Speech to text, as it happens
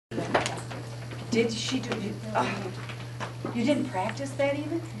Did she do, you didn't practice that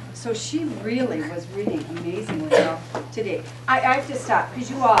even? So she really was reading amazingly well today. I have to stop,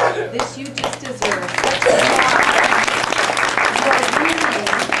 because you just deserve such a applause. Your reading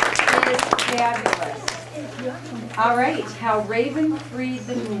is fabulous. All right, how Raven freed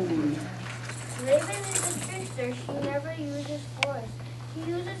the moon. Raven is a trickster. She never uses force. She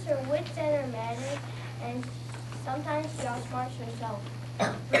uses her wits and her magic, and sometimes she outsmarts herself.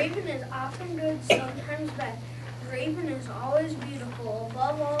 Raven is often good, sometimes bad. Raven is always beautiful.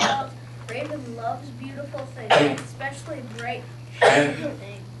 Above all else, Raven loves beautiful things, especially bright, shiny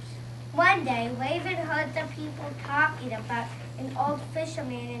things. One day, Raven heard the people talking about an old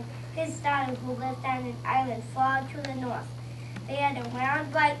fisherman and his daughter who lived on an island far to the north. They had a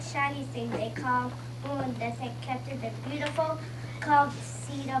round, bright, shiny thing they called moon that they kept in a beautiful carved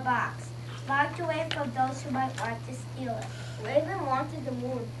cedar box, locked away from those who might want to steal it. Raven wanted the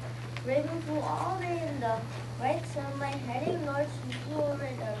moon. Raven flew all day in the bright sunlight, heading north. She flew over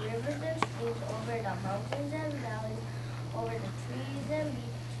the rivers and streams, over the mountains and valleys, over the trees and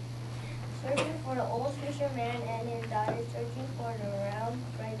beaches, searching for the old fisherman and his daughter, searching for the round,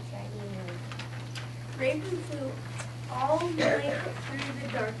 bright, shiny moon. Raven flew all night through the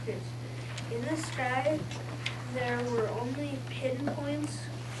darkness. In the sky, there were only pinpoints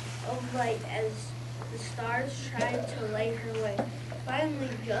of light as the stars tried to light her way. Finally,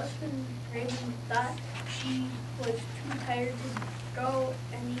 just when Raven thought she was too tired to go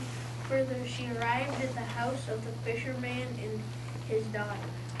any further, she arrived at the house of the fisherman and his daughter.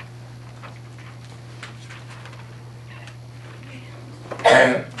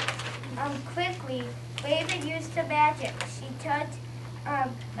 Quickly, Raven used her magic. She turned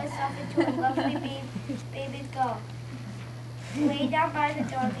herself into a lovely baby girl. Lay down by the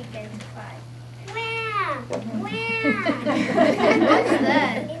door and began to cry. Wah! Wah! What's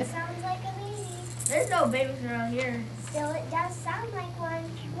that? It sounds like a baby. There's no babies around here. Still, it does sound like one.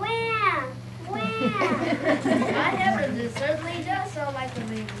 Wah! Wah! My heavens, it certainly does sound like a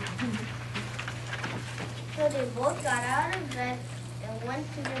baby. So they both got out of bed and went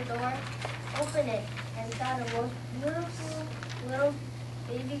to the door, opened it, and saw the most beautiful little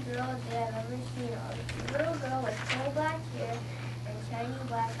baby girl they had ever seen. A little girl with coal black hair and shiny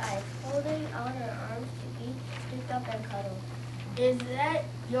black eyes, holding out her arms to be picked up and cuddled. Is that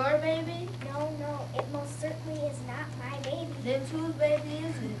your baby? No, it most certainly is not my baby. Then whose baby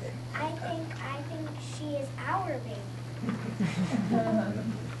is it? I think she is our baby.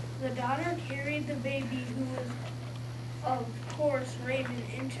 The daughter carried the baby, who was, of course, Raven,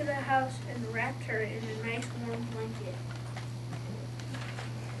 into the house and wrapped her in a nice warm blanket.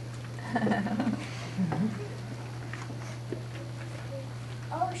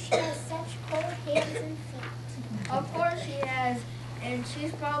 Oh, she has such cold hands and feet. Of course she has, and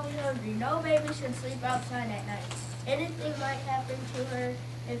she's probably hungry. No baby should sleep outside at night. Anything might happen to her.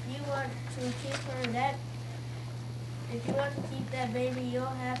 If you want to keep that baby, you'll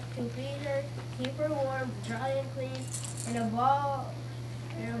have to feed her, keep her warm, dry and clean, and a ball.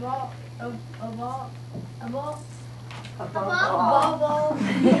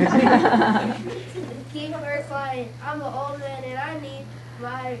 Keep her quiet. I'm an old man and I need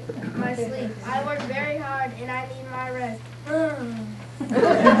my sleep. I work very hard and I need my rest.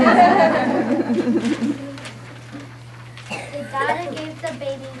 The daughter gave the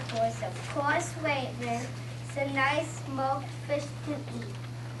baby toys. Of course, Raven, it's a nice smoked fish to eat.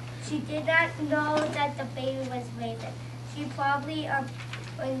 She did not know that the baby was Raven. She probably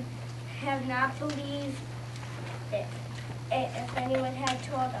would have not believed it if anyone had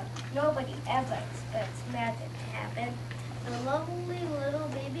told her. Nobody ever expects magic to happen. The lovely little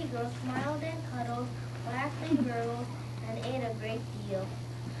baby girl smiled and cuddled, laughed and gurgled, and ate a great deal.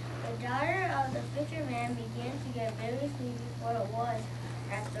 The daughter of the fisherman began to get very sleepy, for it was,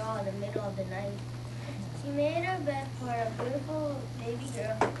 after all, the middle of the night. She made her bed for a beautiful baby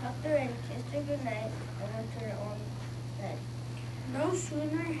girl, tucked her in, kissed her goodnight, and went to her own bed. No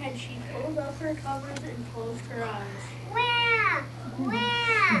sooner had she pulled up her covers and closed her eyes. Wah!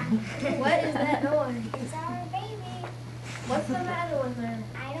 Wah! What is that noise? It's our baby. What's the matter with her?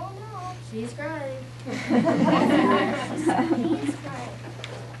 I don't know. She's crying. He's crying.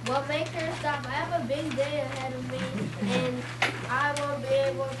 What makes her stop? I have a big day ahead of me, and I won't be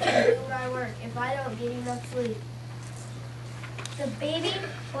able to do my work if I don't get enough sleep. The baby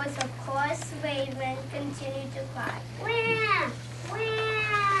was, of course, Raven, continued to cry. Wah!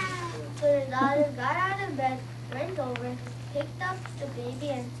 Wah! So the daughter got out of bed, went over, picked up the baby,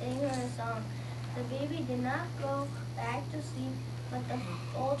 and sang her a song. The baby did not go back to sleep, but the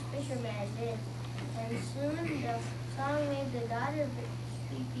old fisherman did. And soon the song made the daughter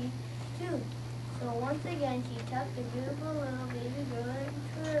sleepy too. So once again, she tucked the beautiful little baby girl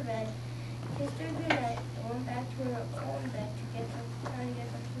into her bed, kissed her goodnight, and went back to her own bed to get some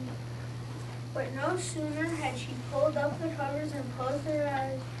sleep. But no sooner had she pulled up the covers and closed her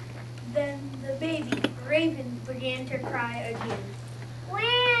eyes than the baby, Raven, began to cry again.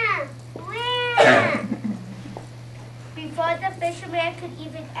 Wah! Wah! Before the fisherman could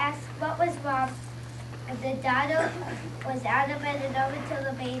even ask what was wrong, the daughter was out of bed and over to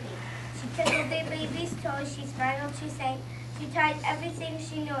the baby. She tickled the baby's toes, she smiled, she sang, she tried everything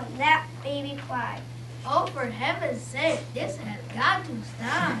she knew, and that baby cried. Oh, for heaven's sake, this has got to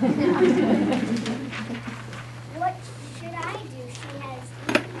stop. What should I do? She has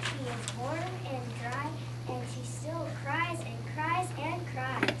eaten, she is warm and dry, and she still cries and cries and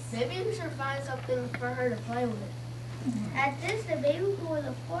cries. Maybe we should find something for her to play with. At this, the baby who was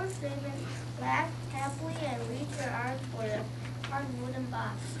a poor raven laughed happily and reached her arms for the hard wooden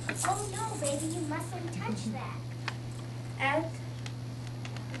box. Oh no, baby, you mustn't touch that. At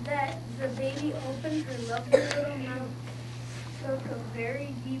that, the baby opened her lovely little mouth, took a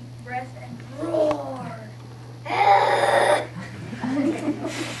very deep breath, and roared.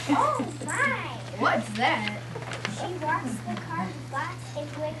 Oh my! What's that? She wants the card box in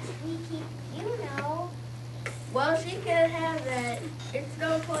which we keep, you know. Well, she can have that. It's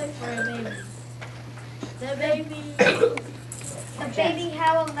no toy for a baby. The baby... The baby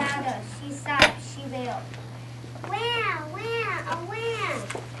howled louder. She sobbed. She wailed. Wham! Wham! A wham!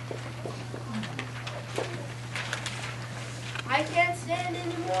 I can't stand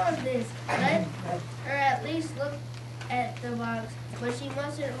any more of this. Let her at least look at the box, but she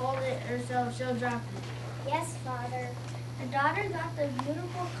mustn't hold it herself. She'll drop it. Yes, Father. The daughter got the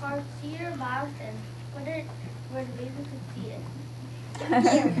beautiful card cedar box and put it where the baby could see it.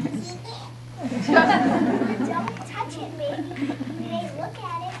 Don't touch it, baby. You may look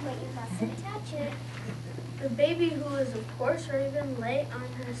at it, but you mustn't touch it. The baby, who was of course Raven, lay on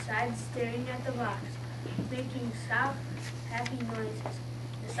her side staring at the box, making soft, happy noises.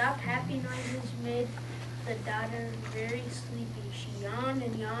 The soft, happy noises made the daughter very sleepy. She yawned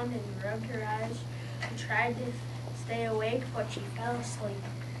and rubbed her eyes and tried to stay awake, but she fell asleep.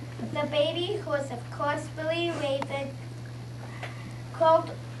 The baby, who was of course Billy Raven,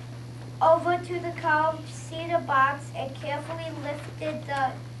 crawled over to the carved cedar box and carefully lifted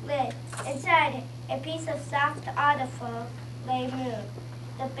the lid. Inside it, a piece of soft otter fur lay moon.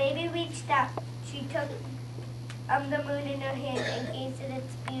 The baby reached out. She took the moon in her hand and gazed at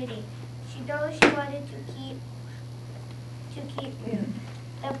its beauty. She knows she wanted to keep moon.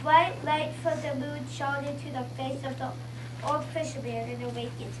 The bright light from the moon shone into the face of the old fisherman and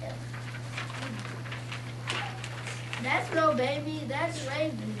awakened him. That's no baby, that's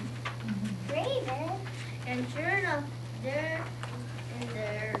Raven. Raven? And sure enough, there in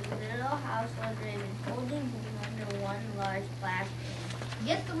their little house was Raven, holding moon under one large black thing.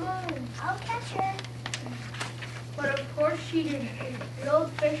 Get the moon! I'll catch her. But of course she didn't. The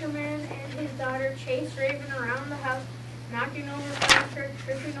old fisherman and his daughter chased Raven around the house, knocking over furniture,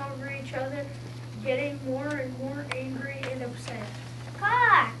 tripping over each other, getting more and more angry and upset.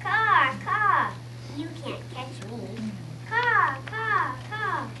 Caw, caw, caw. You can't catch me. Caw, caw,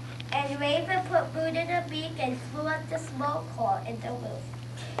 caw. And Raven put moon in her beak and flew up the smoke hole in the roof.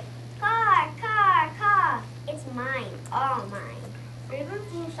 Caw, caw, caw. It's mine, all mine. Raven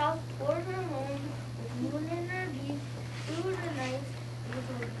flew south toward her home with moon in her beak. Through the night, it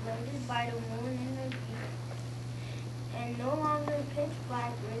was lighted by the moon in her beak. And no longer pitch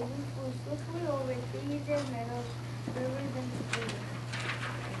black, Raven flew swiftly over trees and meadows, rivers and streams.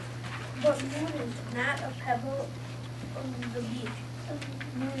 But moon is not a pebble on the beach.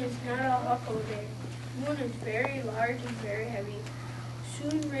 Moon is not a huckleberry. Moon is very large and very heavy.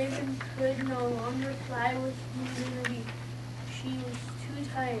 Soon Raven could no longer fly with moon in her beak. She was too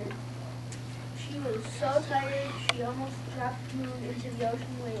tired. She was so tired she almost dropped moon into the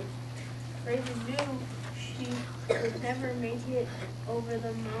ocean waves. Raven knew she would never make it over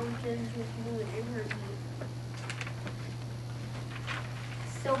the mountains with moon in her beak.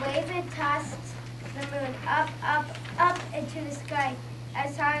 So Raven tossed the moon up, up, up into the sky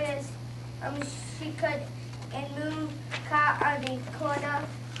as high as she could, and moon caught on a corner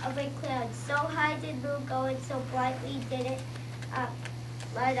of a cloud. So high did moon go and so brightly did it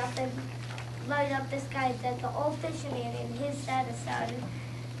light up the sky that the old fisherman and his daughter started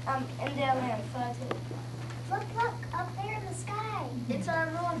in their land fell to. Look, up there in the sky. It's our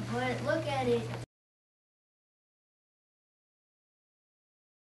moon, but look at it.